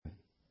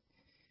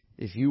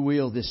If you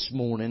will this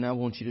morning, I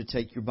want you to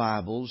take your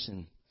Bibles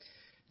and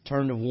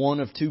turn to one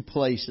of two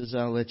places.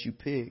 I'll let you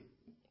pick.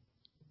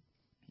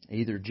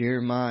 Either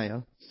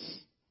Jeremiah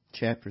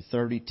chapter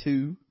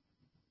 32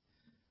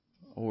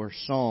 or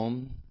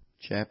Psalm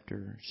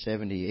chapter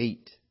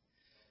 78.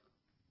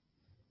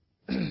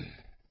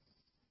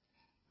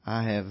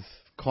 I have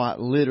quite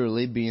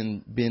literally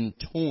been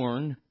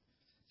torn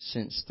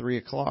since 3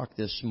 o'clock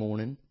this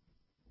morning.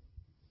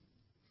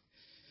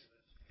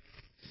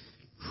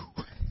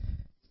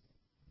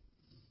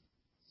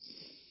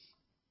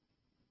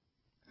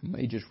 I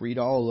may just read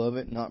all of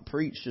it, not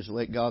preach, just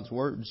let God's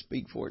Word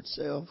speak for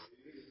itself.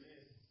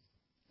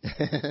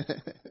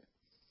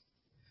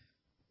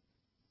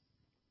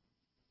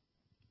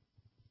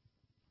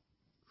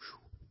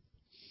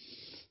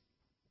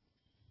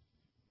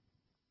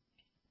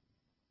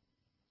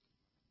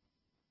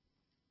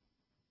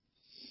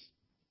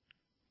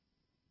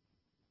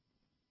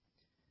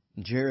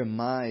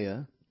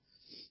 Jeremiah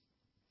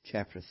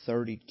chapter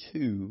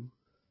 32.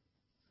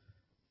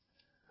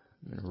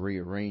 I'm going to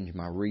rearrange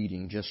my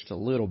reading just a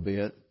little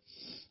bit.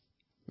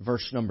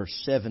 Verse number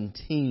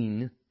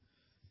 17.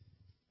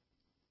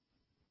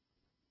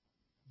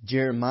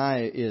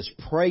 Jeremiah is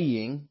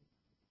praying,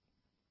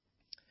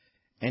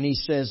 and he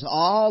says,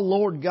 Ah,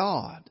 Lord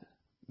God,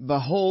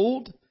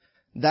 behold,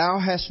 Thou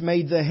hast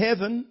made the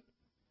heaven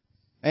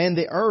and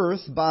the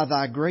earth by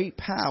Thy great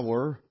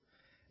power,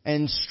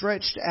 and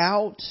stretched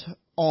out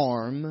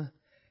arm,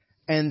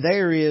 and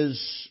there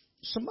is,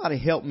 somebody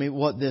help me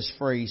what this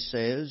phrase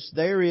says,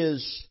 there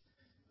is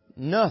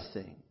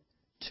nothing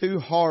too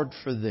hard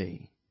for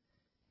Thee.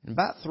 And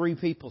about 3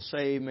 people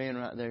say amen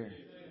right there.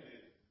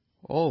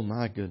 Oh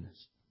my goodness.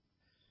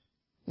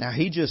 Now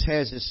he just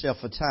has himself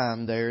a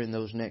time there in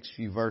those next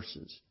few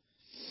verses.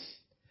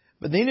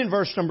 But then in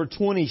verse number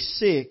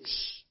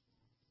 26,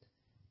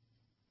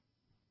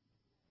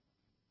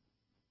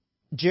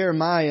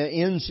 Jeremiah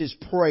ends his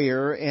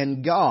prayer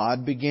and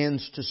God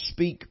begins to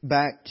speak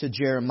back to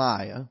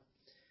Jeremiah.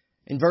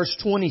 In verse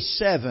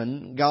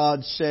 27,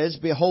 God says,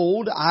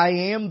 Behold,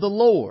 I am the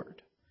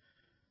Lord,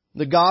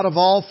 the God of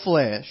all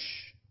flesh.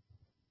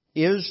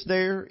 Is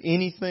there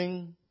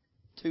anything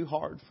too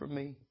hard for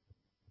me?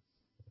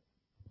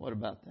 What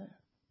about that?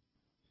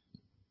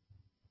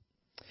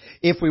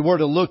 If we were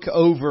to look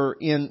over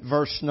in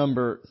verse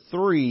number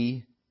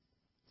 3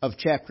 of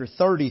chapter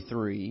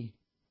 33,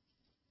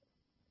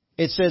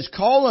 it says,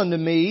 Call unto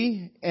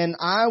me, and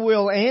I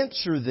will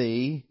answer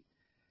thee,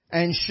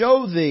 and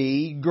show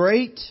thee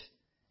great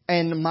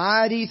and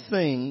mighty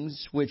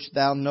things which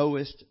thou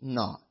knowest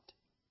not.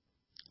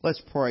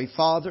 Let's pray.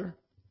 Father,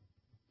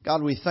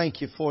 God, we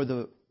thank You for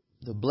the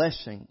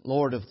blessing,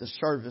 Lord, of the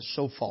service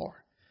so far.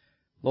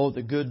 Lord,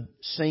 the good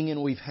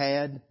singing we've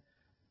had.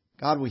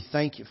 God, we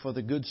thank You for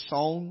the good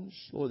songs,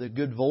 Lord, the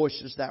good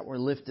voices that were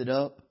lifted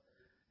up.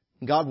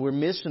 God, we're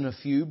missing a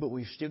few, but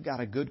we've still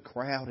got a good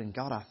crowd, and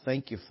God, I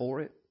thank You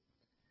for it.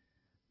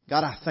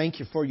 God, I thank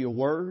You for Your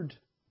Word.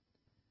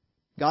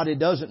 God, it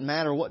doesn't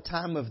matter what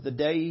time of the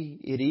day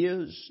it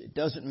is. It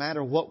doesn't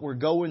matter what we're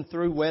going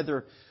through,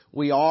 whether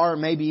we are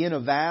maybe in a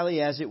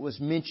valley, as it was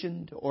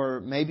mentioned, or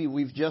maybe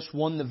we've just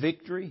won the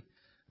victory.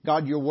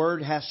 God, Your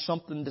Word has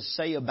something to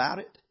say about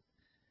it.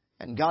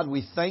 And God,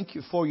 we thank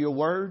You for Your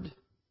Word.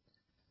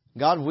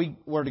 God, if we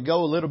were to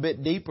go a little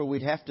bit deeper,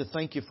 we'd have to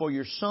thank You for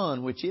Your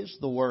Son, which is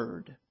the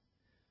Word.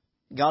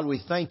 God, we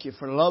thank You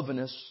for loving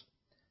us,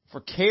 for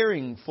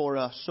caring for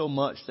us so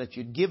much that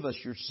You'd give us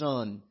Your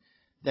Son,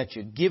 that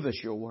You'd give us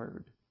Your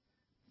Word.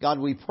 God,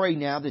 we pray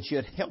now that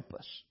You'd help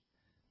us.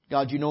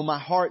 God, You know my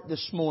heart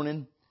this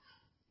morning.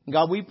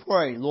 God, we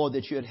pray, Lord,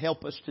 that You'd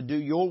help us to do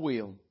Your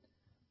will.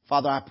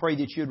 Father, I pray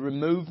that You'd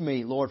remove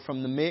me, Lord,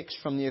 from the mix,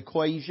 from the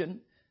equation.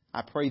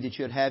 I pray that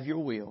You'd have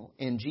Your will.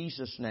 In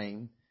Jesus'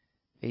 name,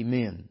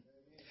 amen.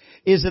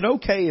 Is it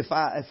okay if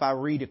I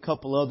read a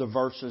couple other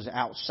verses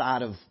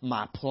outside of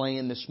my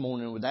plan this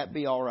morning? Would that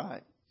be all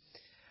right?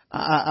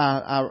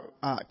 I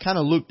kind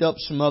of looked up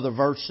some other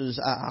verses.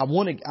 I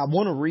want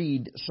to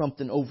read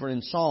something over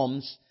in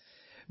Psalms.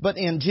 But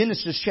in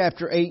Genesis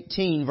chapter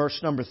 18, verse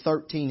number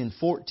 13 and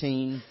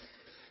 14,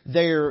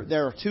 there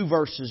are 2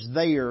 verses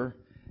there.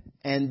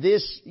 And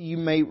this, you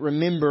may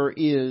remember,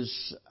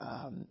 is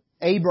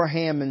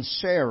Abraham and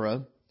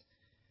Sarah.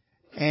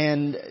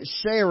 And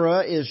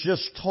Sarah is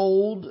just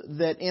told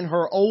that in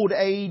her old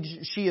age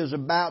she is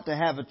about to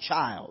have a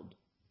child.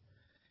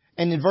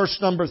 And in verse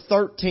number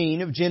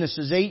 13 of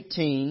Genesis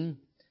 18,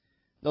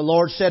 the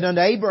Lord said unto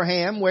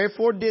Abraham,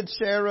 Wherefore did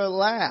Sarah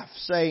laugh,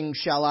 saying,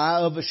 Shall I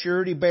of a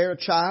surety bear a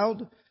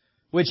child,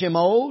 which am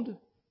old?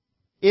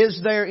 Is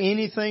there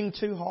anything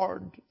too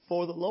hard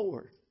for the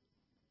Lord?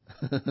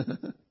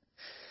 I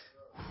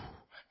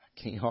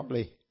can't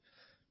hardly...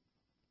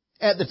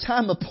 At the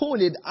time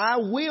appointed, I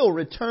will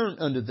return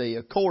unto thee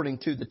according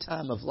to the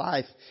time of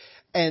life,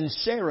 and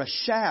Sarah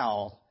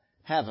shall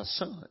have a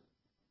son.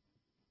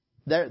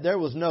 There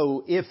was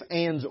no ifs,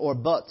 ands, or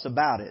buts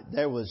about it.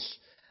 There was,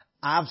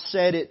 I've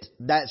said it,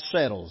 that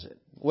settles it.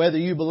 Whether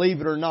you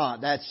believe it or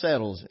not, that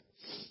settles it.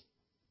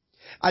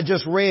 I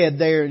just read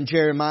there in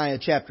Jeremiah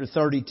chapter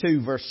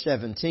 32 verse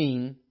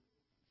 17.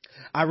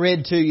 I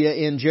read to you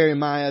in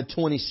Jeremiah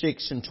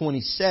 26 and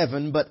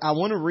 27, but I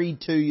want to read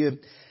to you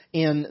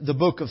in the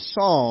book of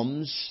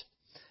Psalms,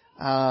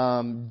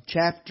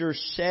 chapter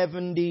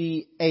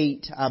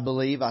 78, I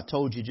believe. I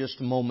told you just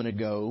a moment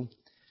ago.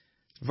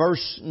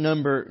 Verse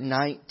number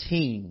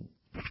 19.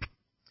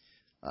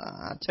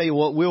 I tell you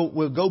what,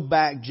 we'll go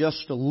back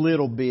just a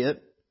little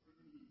bit.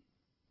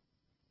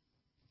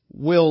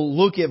 We'll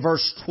look at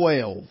verse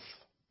 12.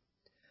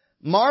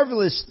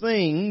 Marvelous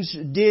things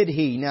did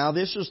He. Now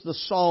this is the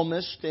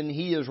psalmist, and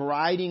he is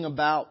writing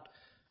about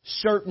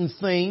certain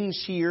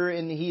things here,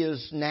 and he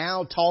is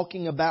now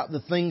talking about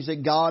the things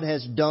that God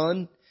has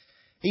done.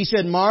 He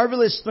said,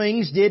 marvelous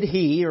things did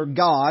He, or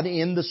God,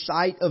 in the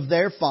sight of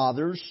their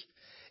fathers,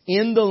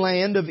 in the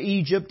land of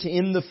Egypt,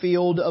 in the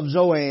field of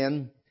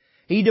Zoan.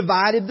 He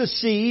divided the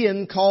sea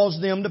and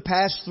caused them to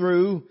pass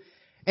through,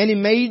 and He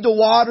made the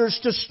waters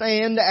to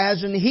stand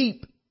as an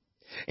heap.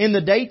 In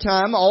the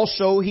daytime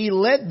also He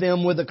led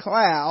them with a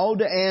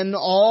cloud, and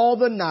all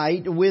the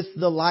night with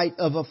the light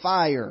of a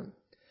fire.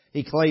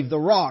 He clave the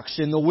rocks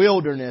in the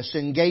wilderness,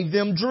 and gave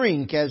them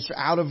drink as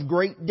out of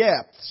great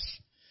depths.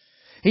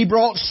 He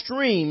brought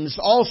streams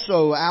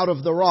also out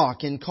of the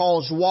rock, and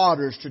caused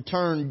waters to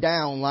turn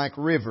down like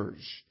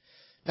rivers.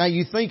 Now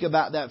you think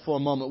about that for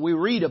a moment. We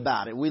read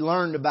about it. We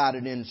learned about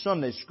it in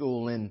Sunday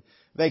school, in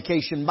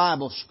Vacation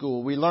Bible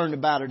School. We learned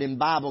about it in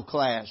Bible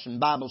class and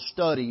Bible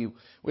study.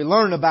 We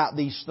learn about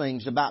these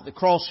things, about the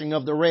crossing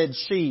of the Red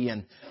Sea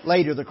and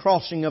later the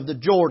crossing of the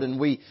Jordan.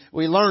 We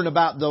learn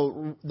about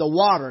the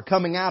water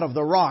coming out of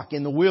the rock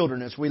in the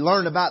wilderness. We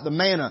learn about the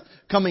manna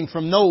coming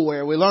from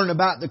nowhere. We learn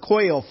about the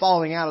quail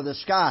falling out of the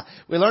sky.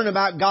 We learn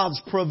about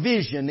God's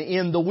provision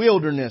in the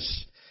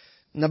wilderness.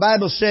 And the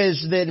Bible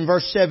says that in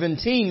verse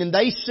 17, and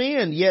they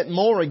sinned yet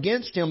more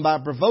against Him by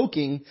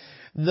provoking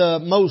the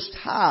Most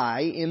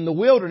High in the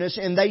wilderness,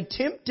 and they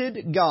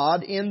tempted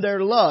God in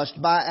their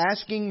lust by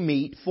asking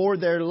meat for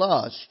their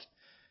lust.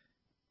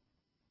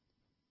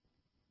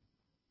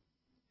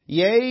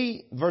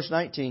 Yea, verse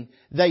 19,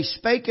 they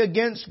spake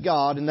against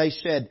God, and they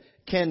said,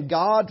 can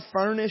God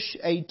furnish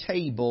a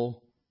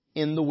table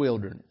in the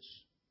wilderness?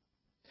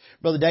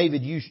 Brother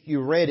David,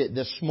 you read it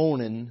this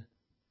morning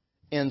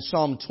in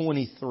Psalm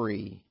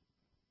 23.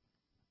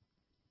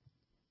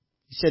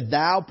 He said,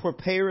 Thou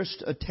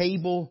preparest a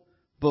table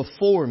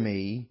before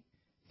me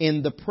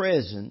in the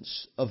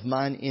presence of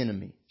mine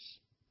enemies.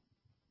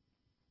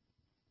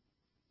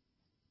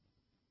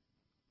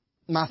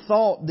 My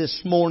thought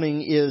this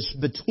morning is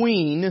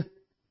between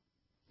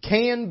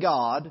can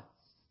God,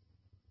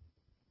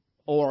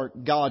 or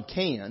God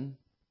can,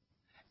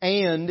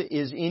 and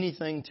is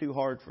anything too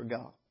hard for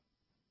God?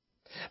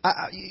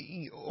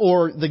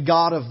 Or the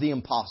God of the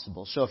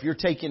impossible. So if you're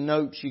taking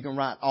notes, you can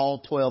write all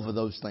 12 of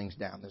those things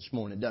down this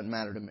morning. It doesn't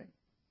matter to me.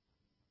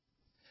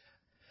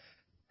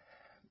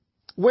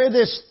 Where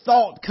this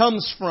thought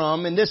comes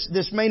from, and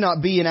this may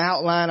not be an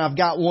outline, I've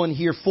got one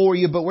here for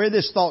you, but where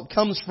this thought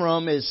comes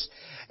from is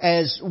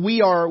as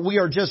we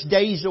are just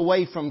days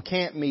away from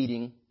camp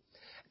meeting.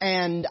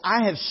 And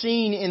I have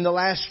seen in the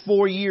last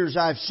 4 years,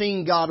 I've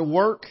seen God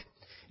work.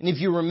 And if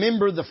you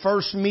remember the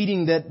first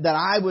meeting that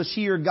I was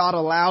here, God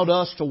allowed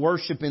us to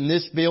worship in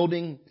this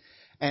building.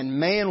 And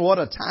man, what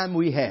a time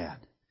we had.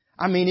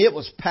 I mean, it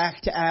was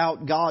packed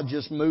out. God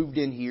just moved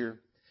in here.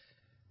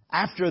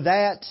 After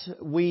that,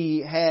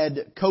 we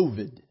had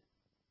COVID.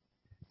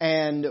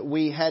 And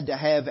we had to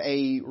have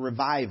a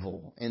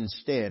revival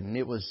instead. And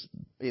it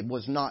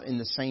was not in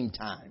the same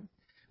time.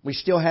 We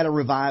still had a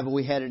revival.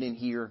 We had it in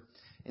here.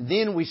 And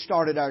then we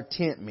started our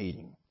tent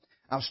meeting.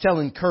 I was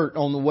telling Kurt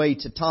on the way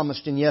to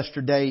Thomaston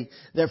yesterday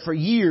that for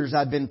years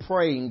I've been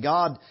praying,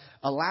 God,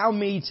 allow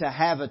me to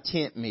have a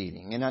tent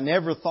meeting. And I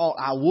never thought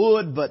I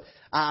would, but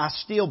I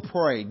still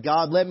prayed,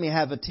 God, let me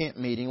have a tent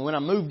meeting. When I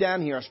moved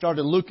down here, I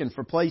started looking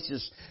for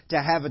places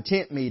to have a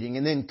tent meeting.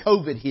 And then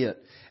COVID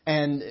hit.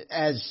 And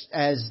as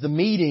the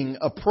meeting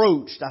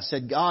approached, I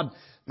said, God,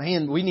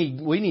 man, we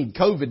need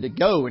COVID to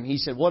go. And He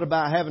said, what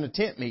about having a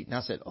tent meeting? I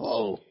said,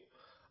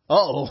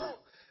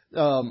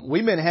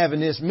 we've been having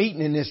this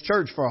meeting in this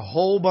church for a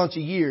whole bunch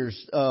of years.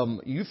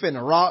 You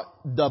finna rock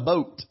the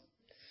boat.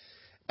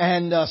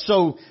 And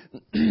so,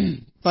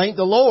 thank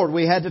the Lord,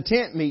 we had the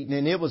tent meeting,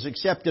 and it was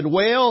accepted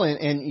well,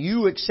 and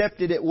you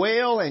accepted it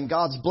well, and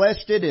God's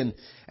blessed it,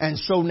 and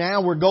so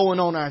now we're going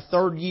on our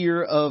third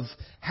year of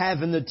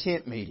having the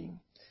tent meeting.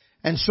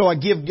 And so I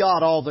give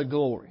God all the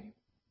glory.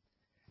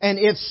 And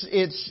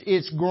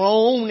it's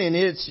grown and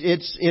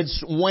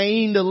it's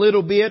waned a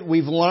little bit.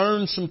 We've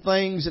learned some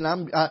things, and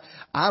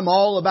I'm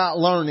all about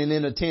learning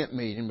in a tent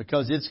meeting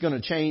because it's going to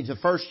change. The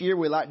first year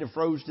we like to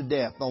froze to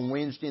death on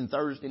Wednesday and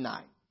Thursday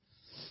night.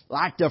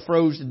 Like to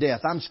froze to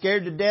death. I'm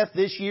scared to death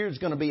this year. It's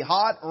going to be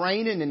hot,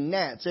 raining, and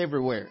gnats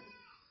everywhere.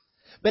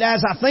 But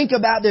as I think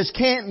about this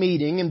camp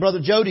meeting, and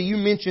Brother Jody, you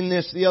mentioned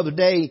this the other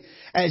day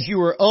as you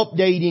were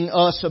updating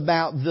us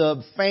about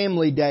the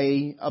family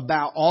day,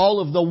 about all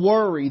of the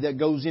worry that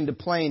goes into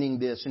planning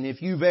this. And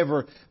if you've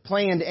ever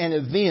planned an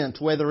event,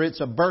 whether it's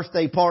a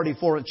birthday party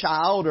for a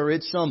child or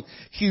it's some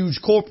huge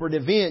corporate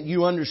event,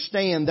 you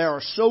understand there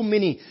are so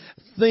many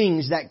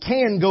things that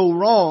can go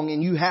wrong,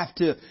 and you have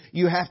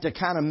to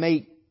kind of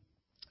make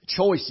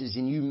choices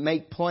and you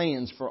make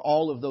plans for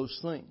all of those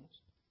things.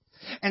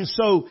 And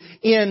so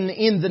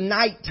in the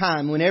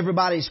nighttime when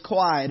everybody's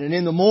quiet, and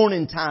in the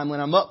morning time when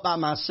I'm up by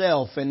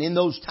myself, and in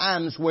those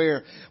times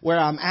where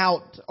I'm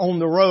out on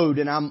the road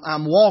and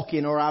I'm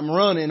walking or I'm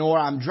running or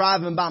I'm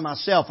driving by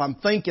myself, I'm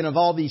thinking of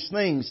all these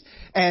things.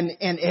 And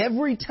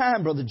every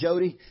time, Brother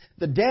Jody,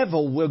 the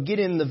devil will get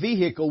in the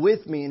vehicle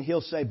with me and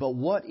he'll say, but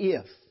what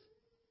if?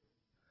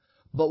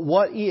 But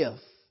what if?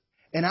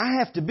 And I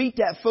have to beat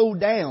that fool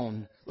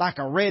down like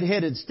a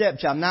red-headed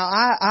stepchild. Now,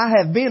 I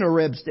have been a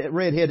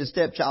red-headed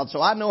stepchild,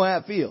 so I know how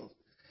it feels.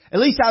 At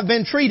least I've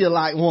been treated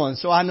like one,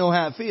 so I know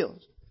how it feels.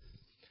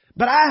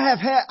 But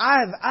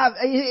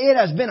it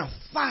has been a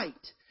fight.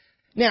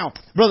 Now,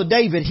 Brother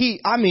David,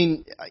 he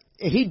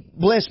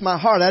blessed my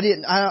heart.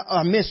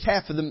 I missed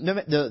half of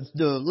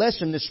the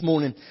lesson this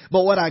morning,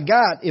 but what I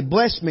got, it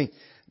blessed me.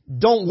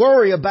 Don't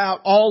worry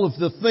about all of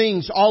the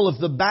things, all of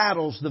the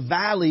battles, the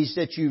valleys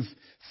that you've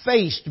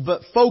faced,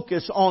 but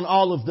focus on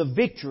all of the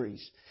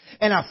victories.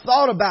 And I've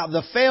thought about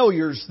the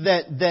failures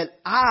that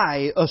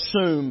I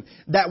assume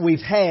that we've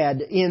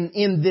had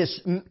in this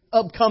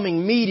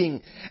upcoming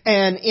meeting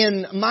and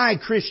in my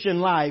Christian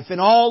life and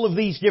all of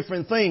these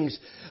different things.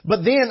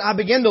 But then I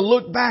began to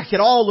look back at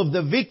all of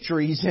the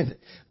victories and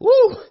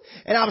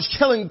I was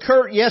telling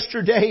Kurt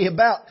yesterday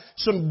about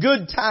some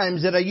good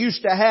times that I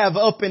used to have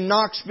up in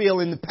Knoxville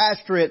in the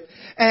pastorate.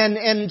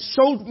 And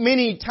so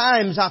many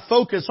times I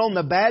focus on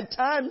the bad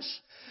times.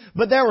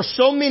 But there were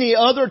so many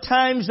other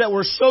times that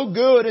were so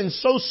good and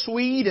so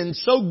sweet and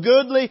so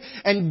goodly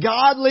and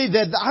godly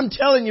that I'm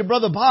telling you,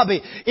 Brother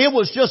Bobby, it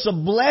was just a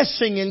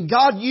blessing, and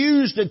God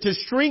used it to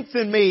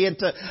strengthen me and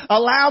to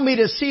allow me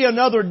to see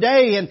another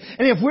day. And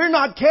if we're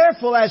not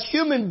careful as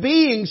human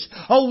beings,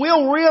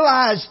 we'll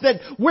realize that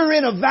we're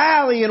in a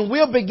valley and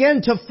we'll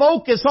begin to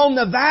focus on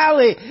the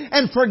valley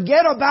and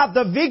forget about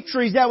the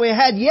victories that we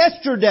had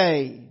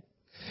yesterday.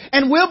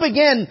 And we'll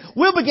begin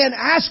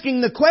asking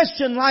the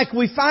question like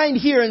we find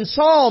here in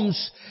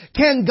Psalms,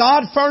 can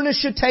God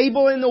furnish a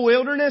table in the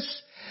wilderness?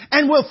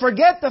 And we'll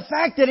forget the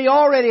fact that He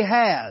already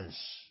has.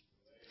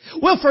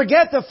 We'll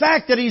forget the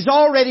fact that He's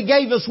already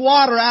gave us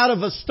water out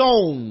of a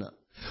stone.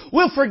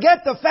 We'll forget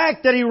the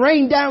fact that He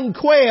rained down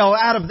quail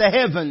out of the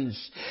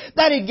heavens.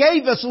 That He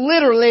gave us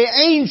literally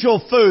angel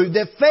food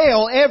that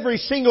fell every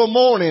single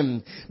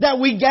morning that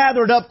we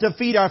gathered up to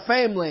feed our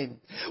family.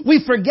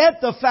 We forget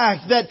the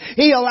fact that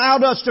He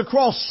allowed us to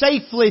cross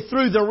safely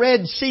through the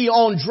Red Sea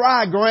on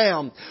dry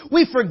ground.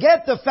 We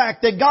forget the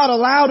fact that God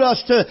allowed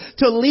us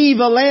to leave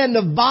a land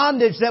of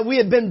bondage that we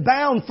had been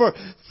bound for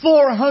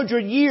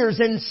 400 years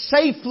and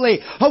safely,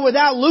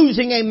 without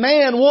losing a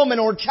man, woman,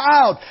 or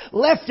child,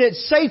 left it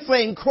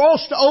safely and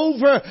crossed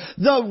over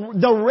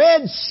the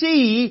Red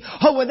Sea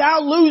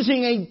without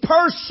losing a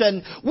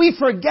person. We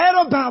forget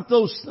about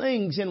those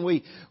things and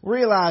we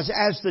realize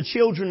as the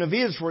children of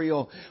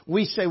Israel,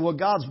 we say, well,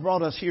 God's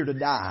brought us here to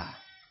die.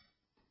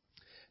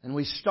 And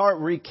we start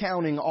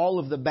recounting all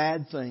of the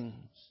bad things.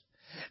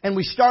 And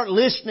we start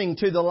listening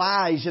to the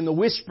lies and the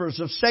whispers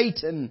of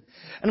Satan.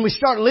 And we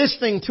start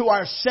listening to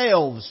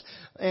ourselves.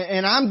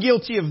 And I'm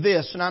guilty of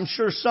this, and I'm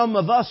sure some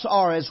of us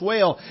are as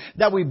well,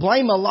 that we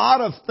blame a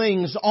lot of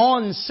things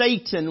on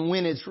Satan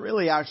when it's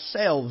really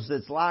ourselves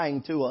that's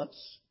lying to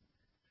us.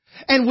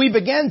 And we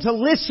begin to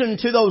listen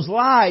to those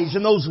lies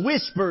and those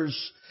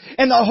whispers.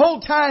 And the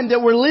whole time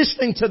that we're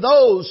listening to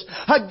those,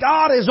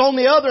 God is on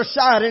the other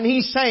side and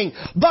He's saying,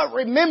 but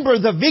remember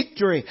the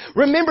victory.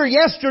 Remember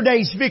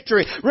yesterday's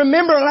victory.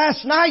 Remember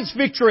last night's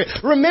victory.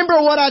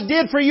 Remember what I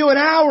did for you an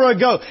hour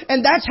ago.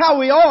 And that's how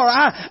we are.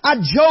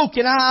 I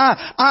joke and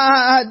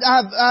I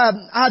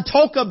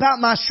talk about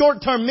my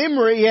short-term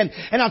memory and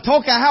I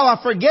talk about how I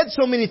forget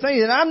so many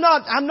things. And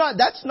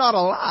that's not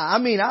a lie. I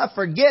mean, I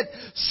forget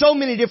so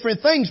many different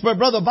things. But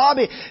Brother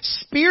Bobby,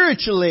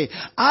 spiritually,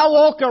 I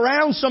walk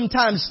around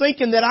sometimes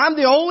thinking that I'm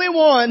the only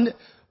one,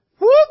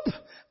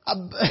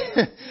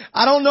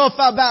 I don't know if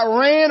I about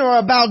ran or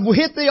about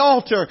hit the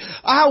altar.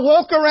 I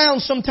walk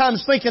around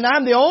sometimes thinking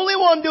I'm the only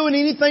one doing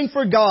anything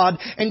for God,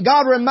 and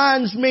God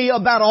reminds me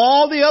about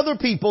all the other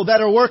people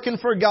that are working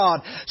for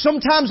God.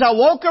 Sometimes I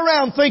walk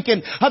around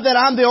thinking that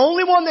I'm the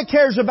only one that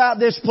cares about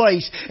this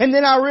place, and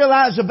then I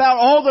realize about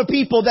all the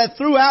people that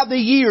throughout the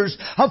years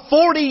of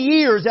 40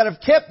 years that have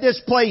kept this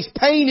place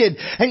painted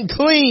and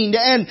cleaned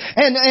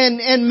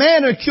and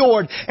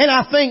manicured, and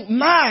I think,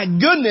 my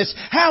goodness,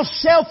 how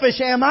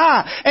selfish am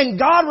I? And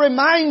God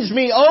reminds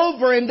me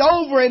over and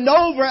over and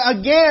over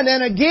again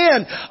and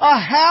again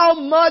how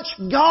much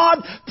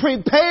God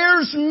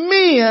prepares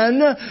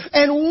men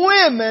and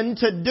women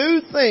to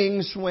do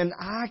things when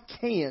I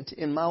can't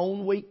in my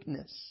own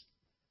weakness.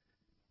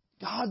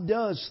 God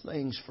does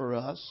things for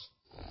us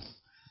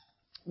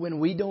when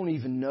we don't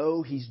even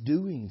know He's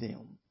doing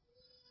them.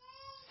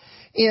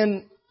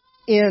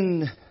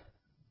 In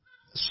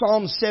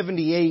Psalm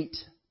 78,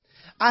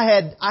 I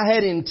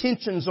had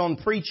intentions on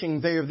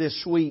preaching there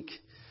this week.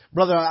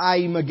 Brother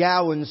I.E.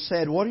 McGowan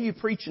said, "What are you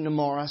preaching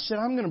tomorrow?" I said,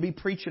 "I'm going to be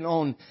preaching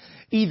on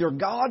either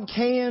God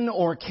can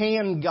or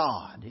can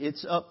God.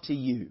 It's up to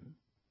you.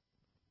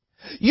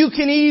 You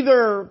can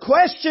either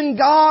question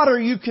God or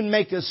you can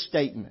make a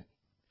statement.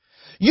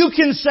 You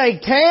can say,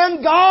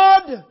 can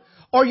God?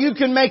 Or you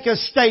can make a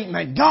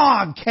statement,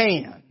 God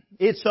can.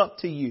 It's up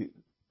to you."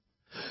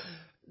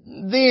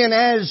 Then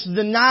as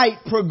the night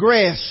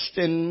progressed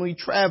and we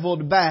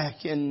traveled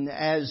back, and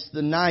as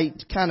the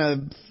night kind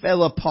of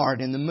fell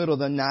apart in the middle of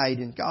the night,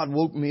 and God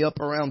woke me up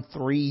around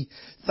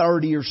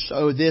 3:30 or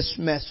so, this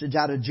message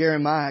out of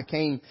Jeremiah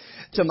came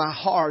to my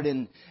heart,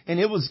 and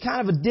it was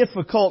kind of a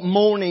difficult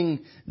morning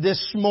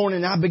this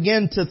morning. I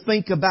began to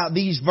think about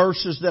these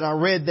verses that I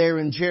read there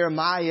in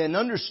Jeremiah, and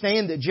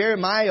understand that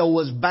Jeremiah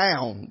was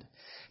bound.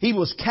 He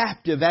was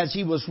captive as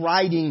he was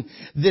writing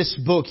this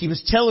book. He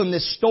was telling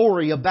this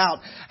story about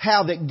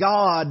how that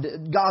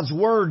God's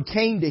Word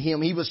came to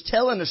him. He was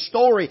telling a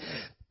story,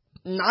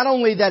 not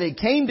only that it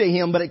came to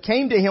him, but it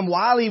came to him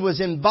while he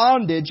was in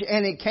bondage.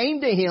 And it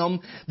came to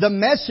him, the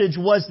message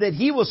was that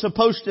he was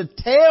supposed to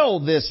tell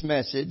this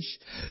message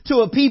to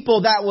a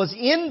people that was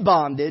in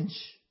bondage.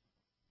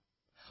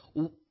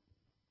 Did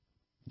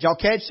y'all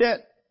catch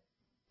that?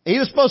 He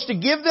was supposed to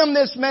give them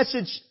this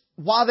message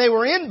while they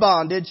were in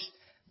bondage,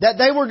 that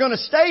they were going to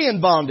stay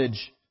in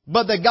bondage,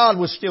 but that God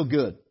was still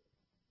good.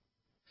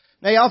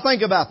 Now y'all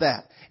think about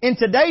that. In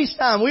today's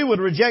time, we would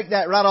reject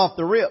that right off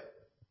the rip.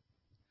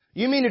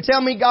 You mean to tell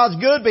me God's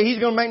good, but He's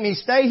going to make me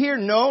stay here?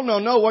 No.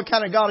 What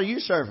kind of God are you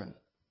serving?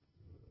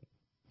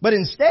 But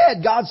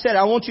instead, God said,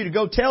 I want you to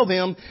go tell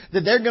them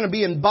that they're going to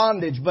be in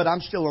bondage, but I'm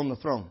still on the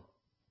throne.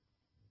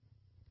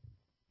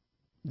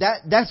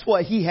 That's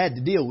what he had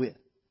to deal with.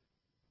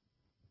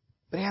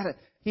 But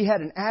he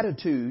had an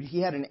attitude. He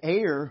had an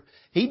air.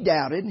 He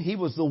doubted. He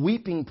was the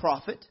weeping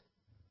prophet.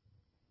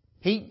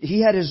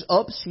 He had his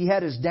ups. He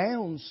had his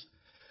downs.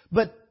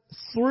 But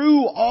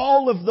through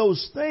all of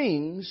those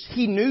things,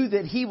 he knew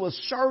that he was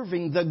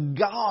serving the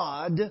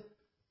God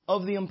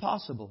of the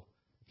impossible.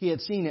 He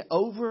had seen it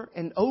over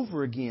and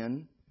over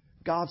again,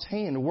 God's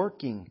hand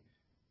working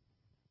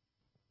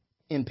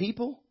in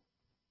people,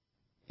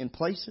 in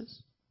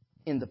places,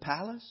 in the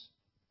palace,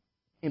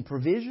 in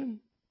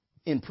provision,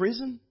 in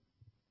prison.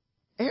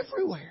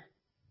 Everywhere.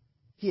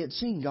 He had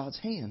seen God's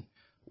hand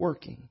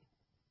working.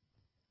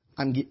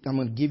 I'm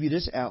going to give you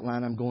this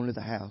outline. I'm going to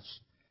the house.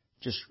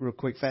 Just real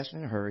quick, fast,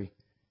 and in a hurry.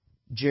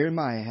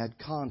 Jeremiah had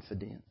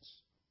confidence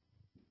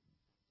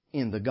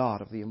in the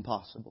God of the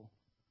impossible.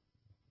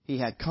 He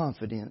had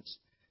confidence.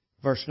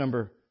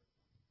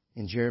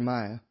 In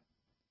Jeremiah,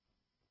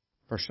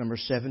 verse number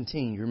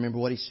 17. You remember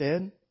what he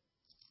said?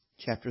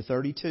 Chapter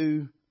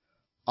 32.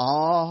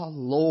 Ah,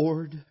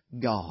 Lord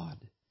God.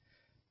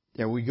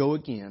 There we go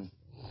again.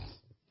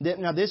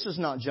 Now this is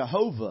not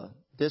Jehovah.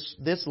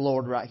 This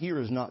Lord right here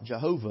is not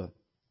Jehovah.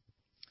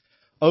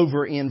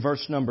 Over in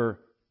verse number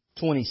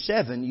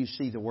 27, you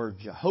see the word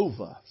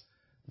Jehovah.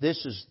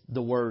 This is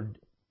the word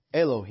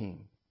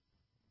Elohim.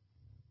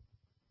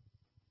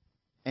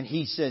 And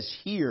he says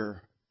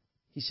here,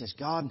 he says,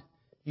 God,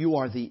 you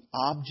are the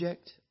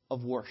object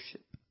of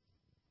worship.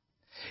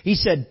 He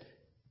said,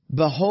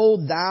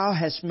 behold, thou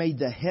hast made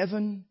the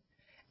heaven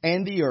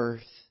and the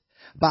earth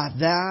by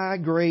thy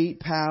great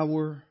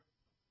power,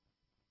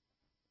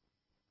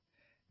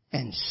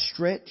 and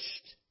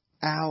stretched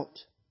out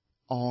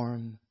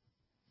arm,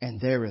 and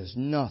there is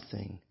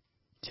nothing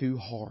too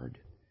hard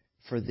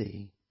for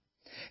thee.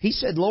 He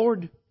said,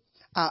 Lord,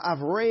 I've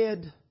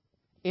read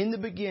in the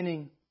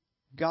beginning,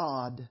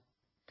 God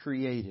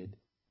created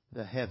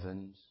the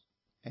heavens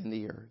and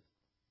the earth.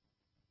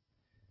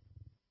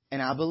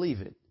 And I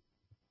believe it.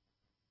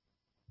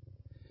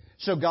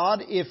 So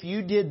God, if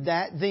you did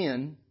that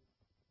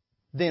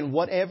then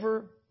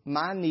whatever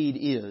my need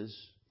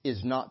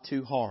is not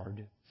too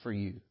hard for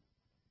you.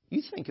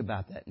 You think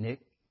about that,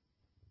 Nick.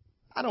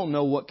 I don't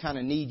know what kind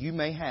of need you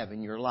may have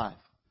in your life.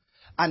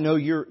 I know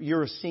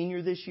you're a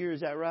senior this year,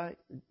 is that right?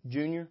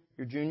 Junior?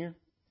 You're junior?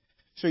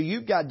 So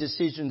you've got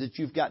decisions that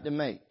you've got to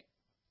make.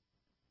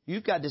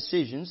 You've got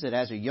decisions that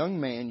as a young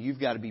man you've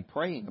got to be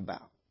praying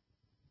about.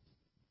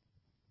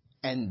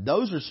 And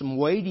those are some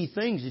weighty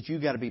things that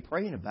you've got to be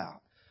praying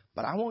about.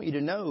 But I want you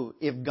to know,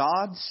 if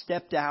God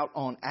stepped out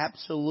on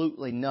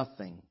absolutely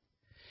nothing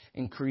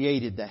and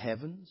created the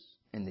heavens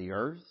and the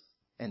earth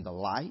and the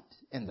light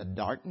and the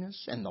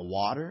darkness and the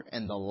water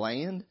and the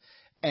land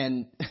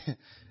and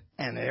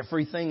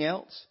everything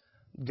else,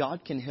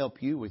 God can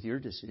help you with your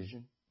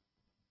decision.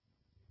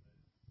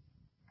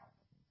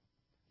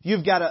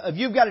 If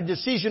you've got a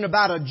decision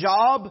about a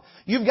job,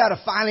 you've got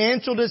a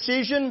financial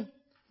decision,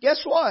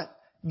 guess what?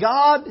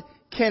 God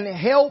can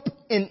help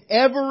in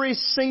every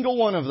single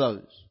one of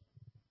those.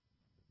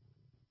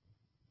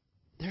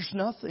 There's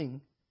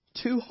nothing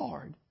too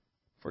hard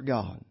for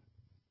God.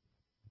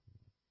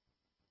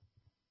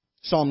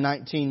 Psalm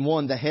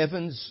 19:1, the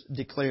heavens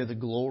declare the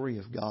glory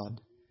of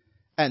God,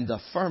 and the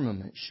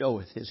firmament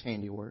showeth His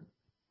handiwork.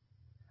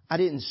 I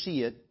didn't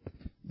see it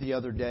the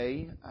other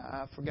day.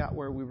 I forgot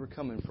where we were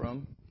coming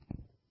from.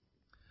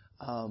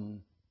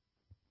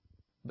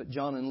 But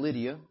John and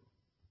Lydia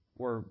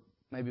were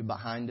maybe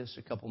behind us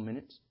a couple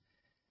minutes.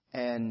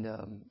 And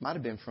might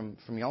have been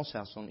from y'all's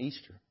house on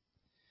Easter.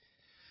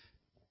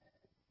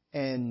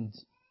 And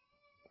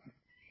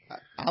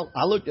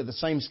I looked at the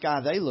same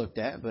sky they looked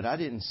at, but I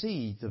didn't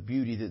see the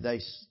beauty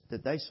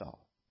that they saw.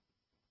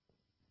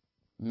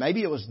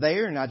 Maybe it was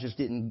there and I just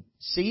didn't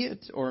see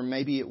it, or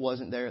maybe it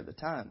wasn't there at the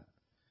time.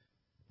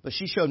 But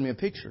she showed me a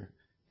picture,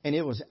 and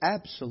it was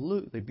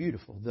absolutely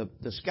beautiful.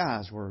 The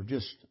skies were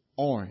just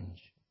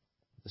orange.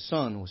 The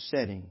sun was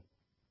setting.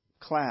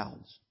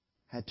 Clouds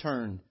had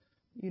turned,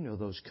 you know,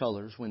 those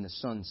colors when the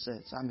sun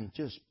sets. I mean,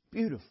 just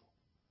beautiful.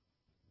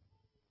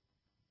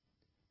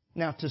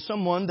 Now, to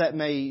someone that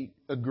may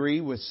agree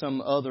with some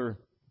other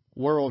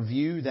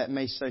worldview, that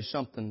may say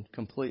something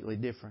completely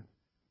different.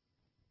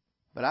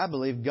 But I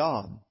believe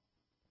God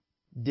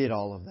did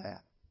all of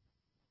that.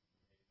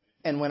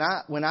 And when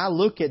I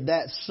look at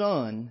that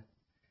sun,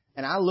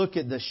 and I look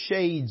at the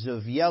shades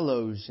of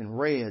yellows and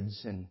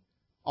reds and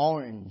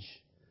orange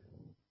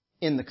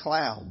in the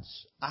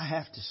clouds, I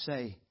have to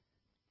say,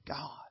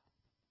 God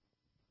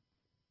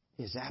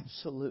is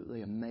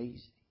absolutely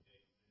amazing.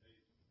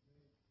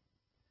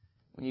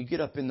 When you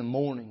get up in the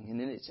morning and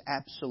then it's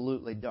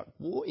absolutely dark.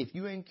 Boy, if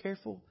you ain't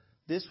careful,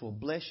 this will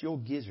bless your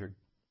gizzard.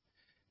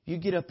 You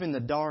get up in the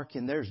dark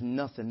and there's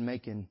nothing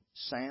making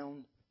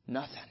sound.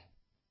 Nothing.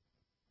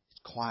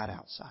 It's quiet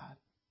outside.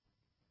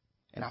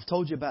 And I've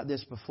told you about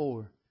this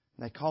before.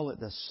 They call it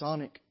the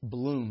sonic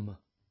bloom.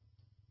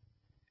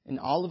 And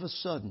all of a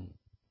sudden,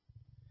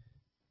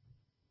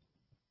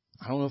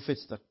 I don't know if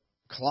it's the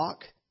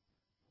clock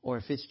or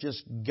if it's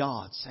just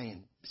God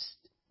saying, "Psst,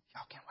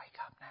 y'all can wake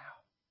up now."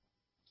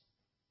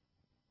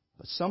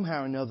 But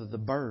somehow or another, the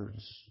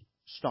birds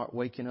start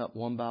waking up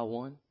one by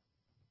one.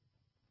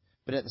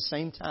 But at the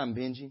same time,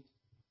 Benji,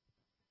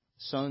 the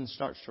sun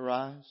starts to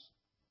rise.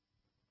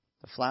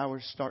 The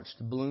flowers starts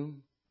to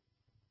bloom.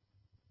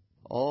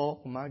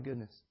 Oh, my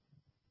goodness.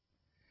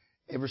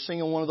 Every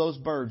single one of those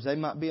birds, they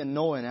might be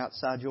annoying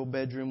outside your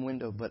bedroom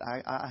window, but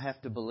I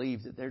have to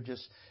believe that they're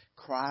just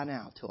crying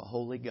out to a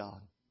holy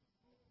God.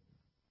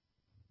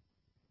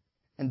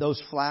 And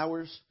those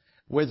flowers,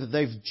 whether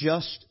they've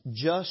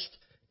just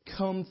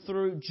come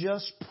through,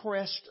 just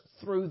pressed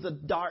through the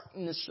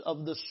darkness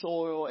of the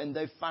soil and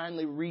they're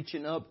finally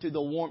reaching up to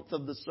the warmth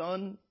of the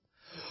sun,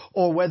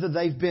 or whether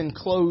they've been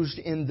closed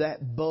in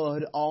that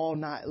bud all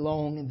night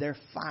long and they're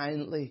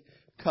finally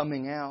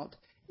coming out.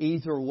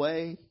 Either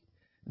way,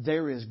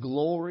 there is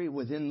glory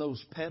within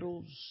those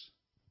petals,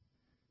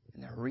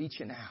 and they're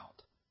reaching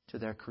out to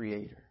their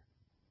Creator.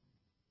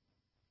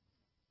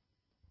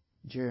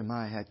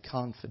 Jeremiah had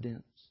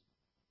confidence.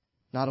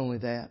 Not only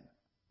that,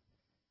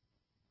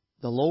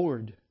 the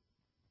Lord,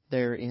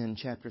 there in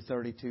chapter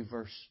 32,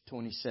 verse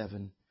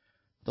 27,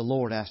 the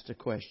Lord asked a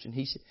question.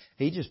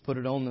 He just put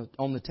it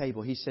on the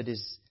table. He said,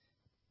 "Is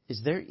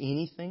there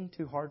anything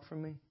too hard for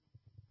me?"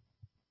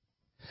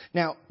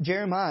 Now,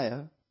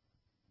 Jeremiah,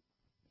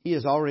 he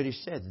has already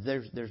said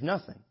there's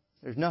nothing.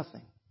 There's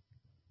nothing.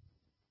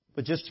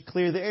 But just to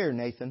clear the air,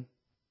 Nathan,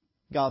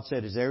 God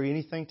said, "Is there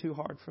anything too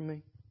hard for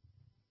me?"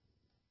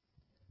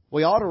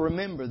 We ought to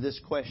remember this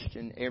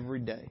question every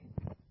day,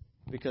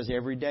 because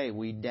every day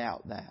we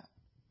doubt that.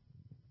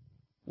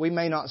 We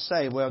may not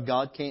say, "Well,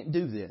 God can't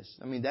do this."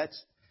 I mean,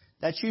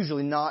 that's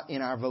usually not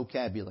in our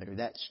vocabulary.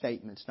 That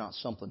statement's not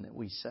something that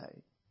we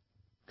say.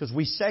 Because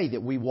we say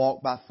that we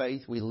walk by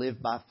faith, we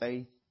live by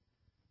faith.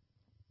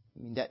 I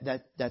mean,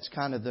 that's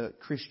kind of the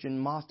Christian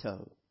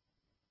motto.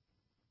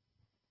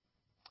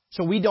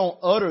 So we don't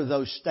utter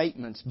those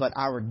statements, but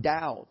our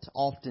doubt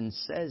often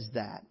says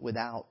that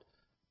without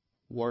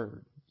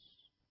words.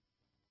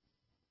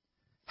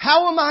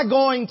 How am I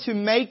going to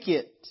make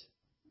it?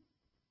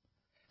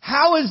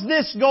 How is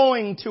this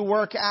going to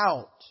work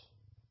out?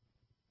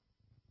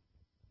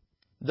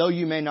 Though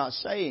you may not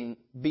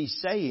be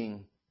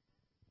saying,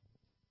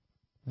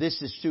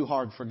 "This is too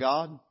hard for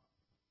God,"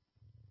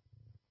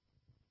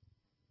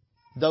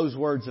 those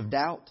words of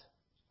doubt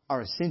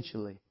are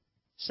essentially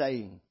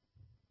saying,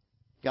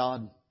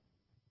 "God,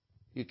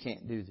 you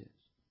can't do this."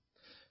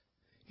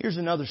 Here's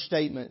another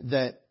statement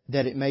that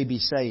it may be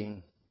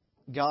saying,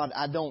 "God,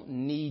 I don't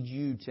need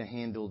you to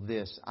handle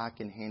this. I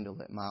can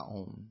handle it my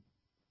own."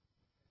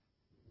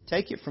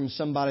 Take it from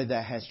somebody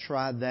that has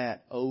tried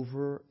that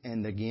over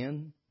and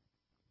again.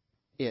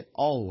 It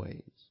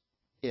always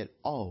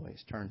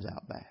turns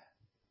out bad.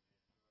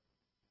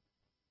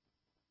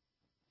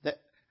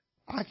 That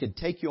I could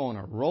take you on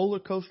a roller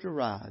coaster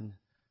ride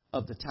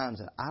of the times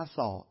that I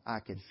thought I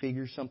could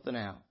figure something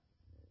out.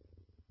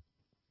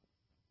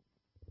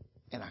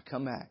 And I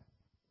come back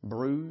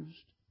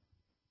bruised,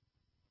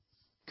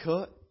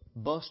 cut,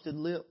 busted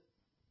lip,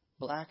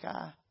 black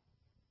eye,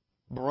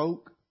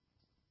 broke.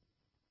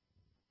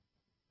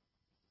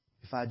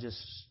 If I just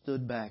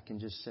stood back and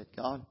just said,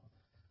 "God,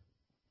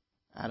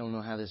 I don't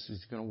know how this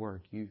is going to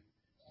work. You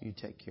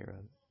take care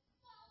of it.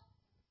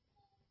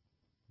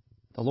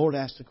 The Lord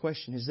asked the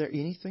question, is there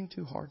anything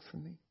too hard for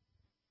me?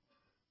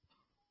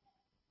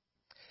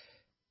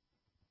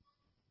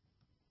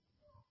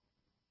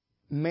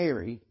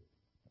 Mary,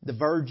 the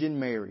Virgin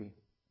Mary,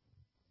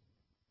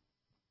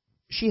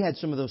 she had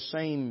some of those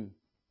same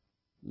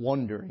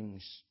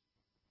wonderings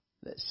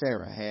that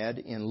Sarah had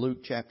in Luke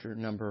chapter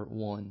number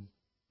 1.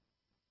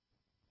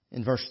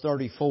 In verse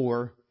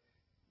 34,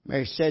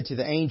 Mary said to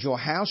the angel,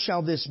 "How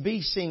shall this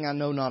be, seeing I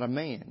know not a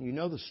man?" You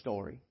know the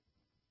story.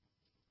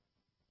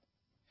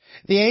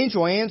 The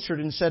angel answered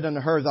and said unto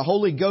her, "The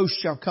Holy Ghost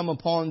shall come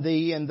upon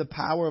thee, and the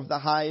power of the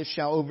highest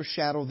shall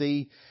overshadow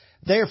thee.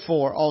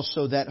 Therefore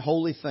also that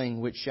holy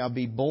thing which shall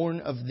be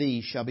born of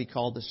thee shall be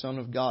called the Son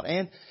of God.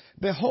 And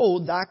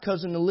behold, thy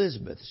cousin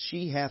Elizabeth,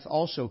 she hath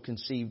also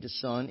conceived a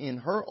son in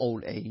her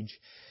old age.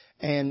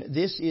 And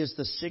this is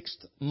the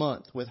 6th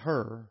month with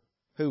her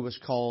who was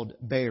called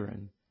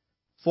barren.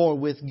 For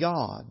with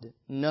God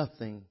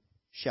nothing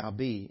shall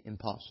be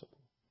impossible."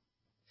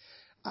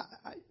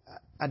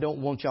 I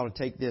don't want y'all to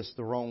take this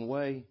the wrong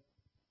way.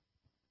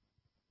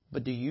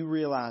 But do you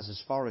realize, as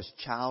far as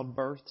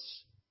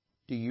childbirths,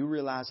 do you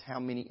realize how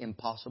many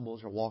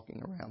impossibles are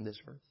walking around this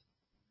earth?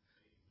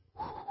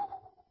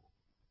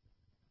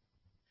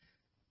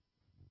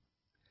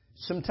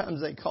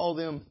 Sometimes they call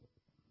them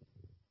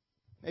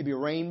maybe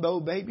rainbow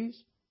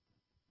babies.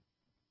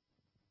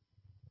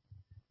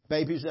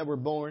 Babies that were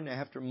born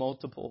after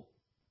multiple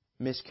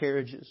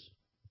miscarriages.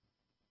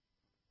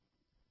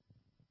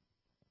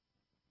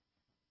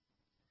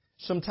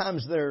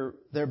 Sometimes they're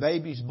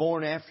babies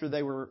born after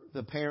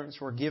the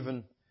parents were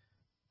given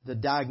the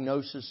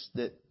diagnosis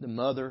that the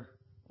mother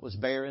was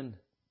barren,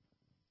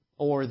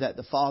 or that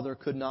the father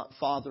could not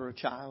father a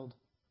child.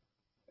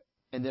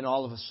 And then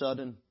all of a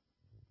sudden,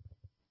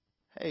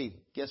 hey,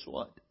 guess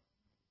what?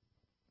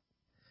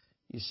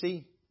 You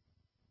see,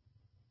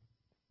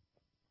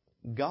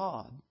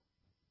 God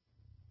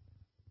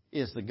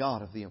is the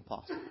God of the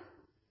impossible.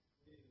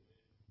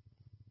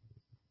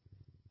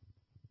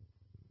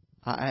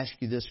 I ask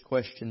you this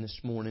question this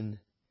morning.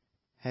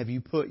 Have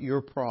you put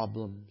your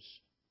problems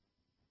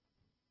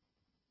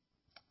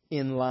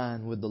in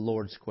line with the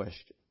Lord's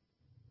question?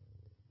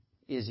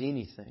 Is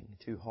anything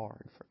too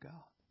hard for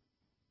God?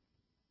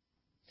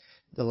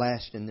 The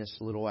last in this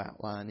little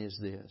outline is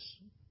this.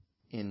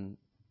 In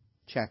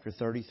chapter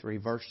 33,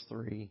 verse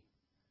 3,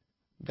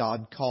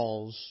 God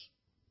calls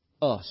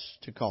us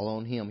to call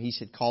on Him. He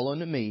said, "Call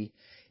unto me,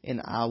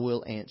 and I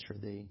will answer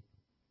thee."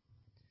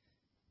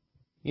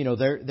 You know,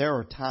 there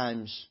are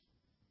times,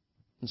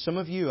 and some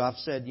of you, I've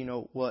said, you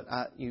know what,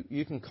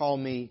 you can call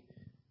me,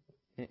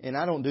 and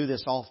I don't do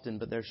this often,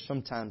 but there's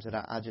some times that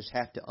I just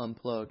have to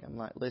unplug. I'm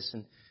like,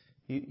 listen,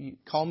 you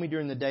call me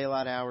during the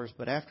daylight hours,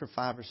 but after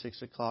 5 or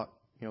 6 o'clock,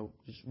 you know,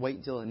 just wait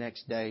until the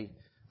next day.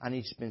 I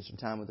need to spend some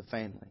time with the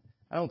family.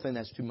 I don't think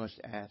that's too much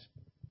to ask.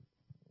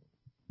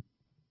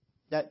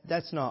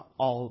 That's not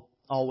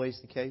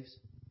always the case.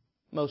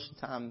 Most of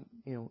the time,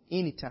 you know,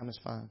 any time is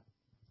fine.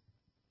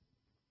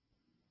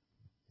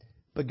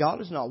 But God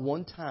has not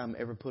one time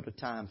ever put a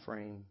time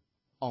frame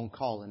on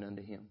calling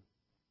unto Him.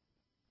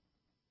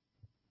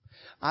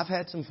 I've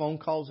had some phone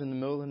calls in the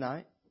middle of the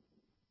night.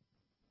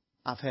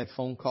 I've had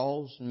phone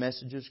calls and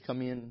messages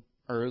come in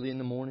early in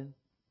the morning.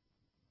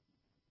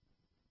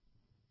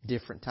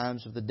 Different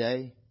times of the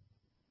day.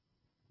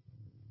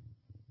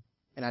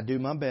 And I do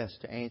my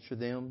best to answer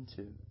them,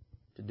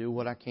 to do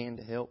what I can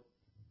to help.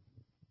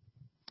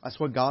 That's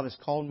what God has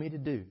called me to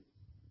do.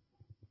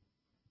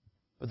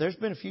 But there's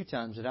been a few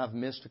times that I've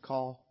missed a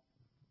call,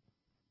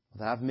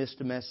 that I've missed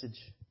a message,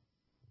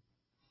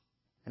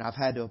 and I've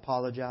had to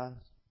apologize.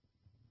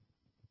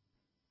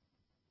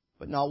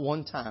 But not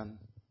one time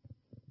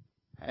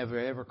have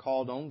I ever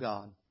called on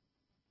God.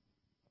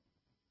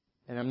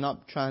 And I'm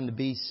not trying to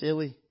be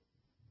silly,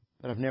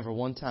 but I've never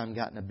one time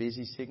gotten a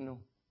busy signal.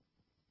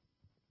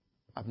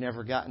 I've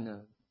never gotten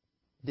a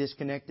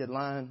disconnected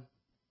line.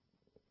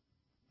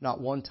 Not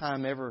one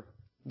time ever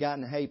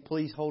gotten, "Hey,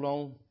 please hold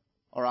on,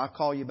 or I'll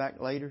call you back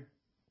later.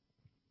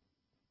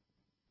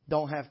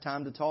 Don't have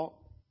time to talk."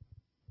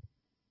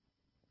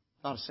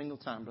 Not a single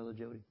time, Brother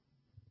Jody.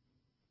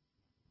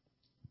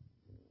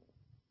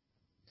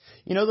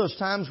 You know those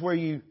times where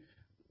you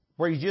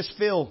just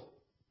feel,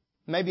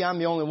 maybe I'm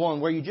the only one,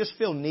 where you just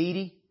feel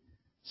needy.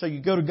 So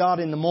you go to God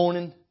in the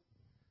morning,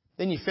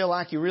 then you feel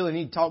like you really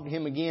need to talk to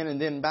Him again,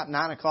 and then about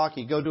 9 o'clock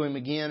you go to Him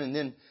again, and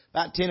then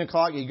about 10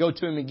 o'clock you go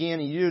to Him again,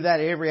 and you do that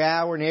every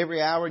hour,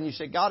 and you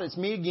say, "God, it's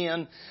me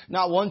again."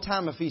 Not one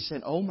time if He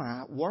said, "Oh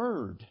my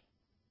word,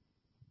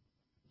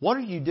 what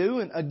are you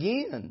doing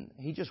again?"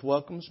 He just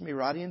welcomes me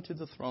right into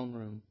the throne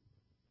room.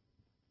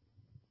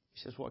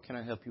 He says, "What can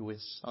I help you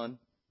with, son?"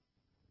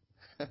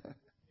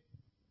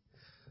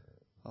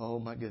 Oh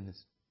my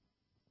goodness.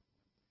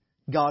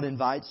 God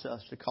invites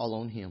us to call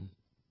on Him.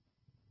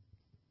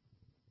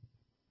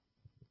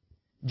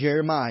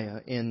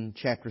 Jeremiah in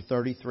chapter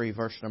 33,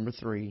 verse number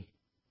 3,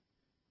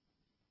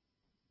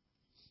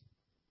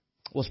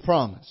 was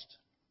promised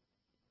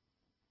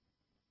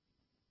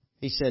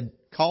He said,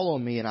 call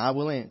on me and I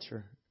will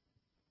answer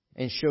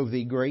and show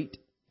thee great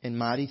and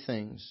mighty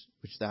things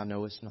which thou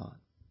knowest not.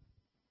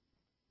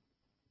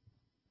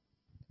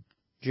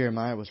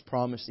 Jeremiah was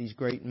promised these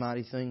great and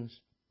mighty things.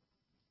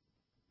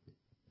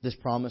 This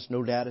promise,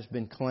 no doubt, has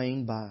been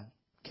claimed by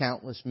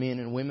countless men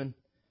and women.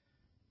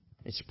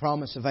 It's a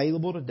promise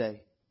available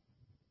today.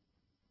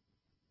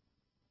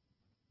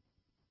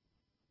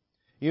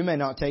 You may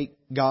not take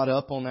God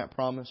up on that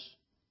promise.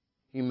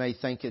 You may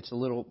think it's a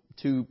little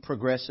too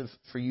progressive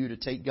for you to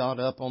take God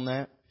up on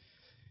that.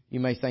 You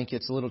may think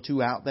it's a little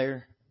too out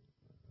there.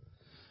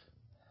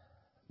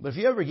 But if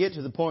you ever get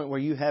to the point where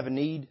you have a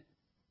need,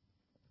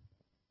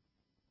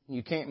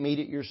 you can't meet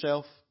it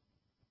yourself,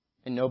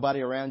 and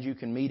nobody around you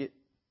can meet it,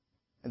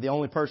 and the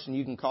only person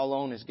you can call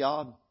on is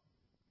God,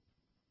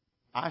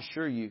 I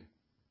assure you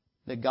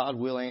that God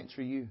will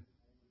answer you.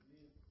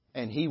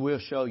 And He will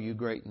show you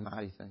great and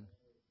mighty things.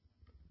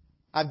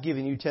 I've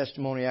given you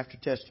testimony after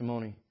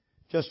testimony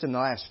just in the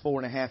last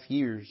 4.5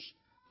 years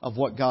of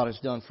what God has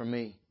done for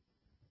me.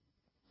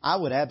 I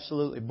would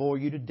absolutely bore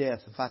you to death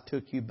if I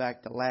took you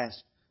back the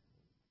last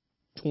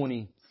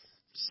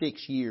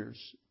 26 years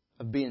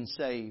of being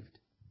saved.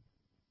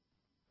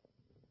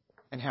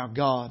 And how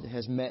God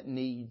has met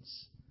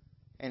needs.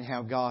 And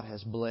how God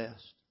has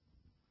blessed.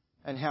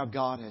 And how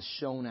God has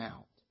shown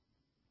out.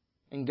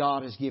 And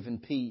God has given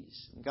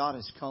peace. And God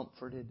has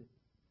comforted.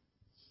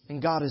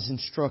 And God has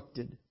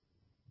instructed.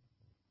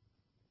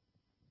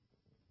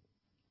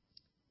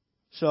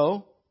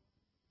 So,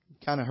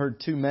 kind of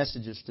heard two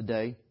messages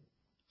today.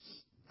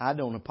 I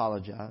don't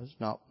apologize.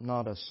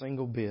 Not a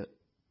single bit.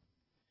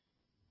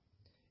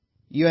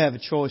 You have a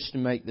choice to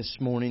make this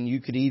morning. You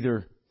could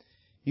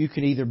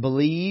either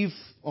believe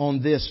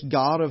on this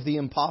God of the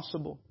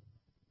impossible,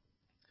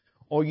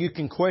 or you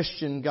can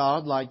question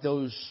God like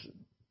those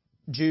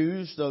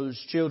Jews, those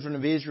children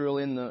of Israel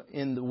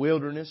in the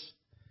wilderness,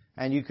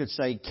 and you could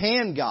say,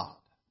 can God?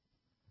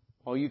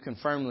 Or you can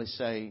firmly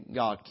say,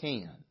 God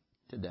can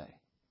today.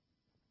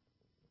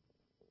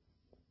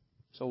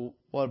 So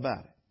what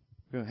about it?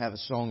 We're going to have a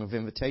song of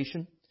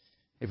invitation.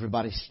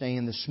 Everybody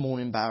stand this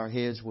morning, bow our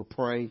heads, we'll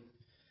pray.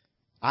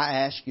 I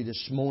ask you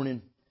this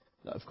morning,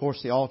 of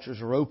course the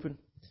altars are open,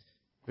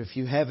 but if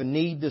you have a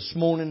need this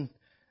morning,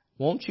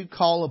 won't you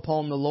call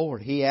upon the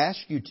Lord? He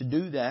asked you to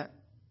do that.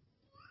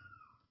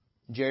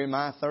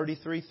 Jeremiah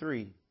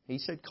 33:3. He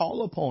said,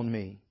 call upon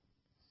me,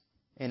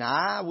 and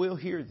I will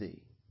hear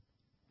thee,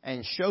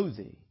 and show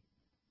thee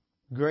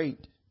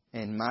great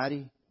and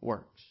mighty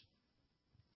works.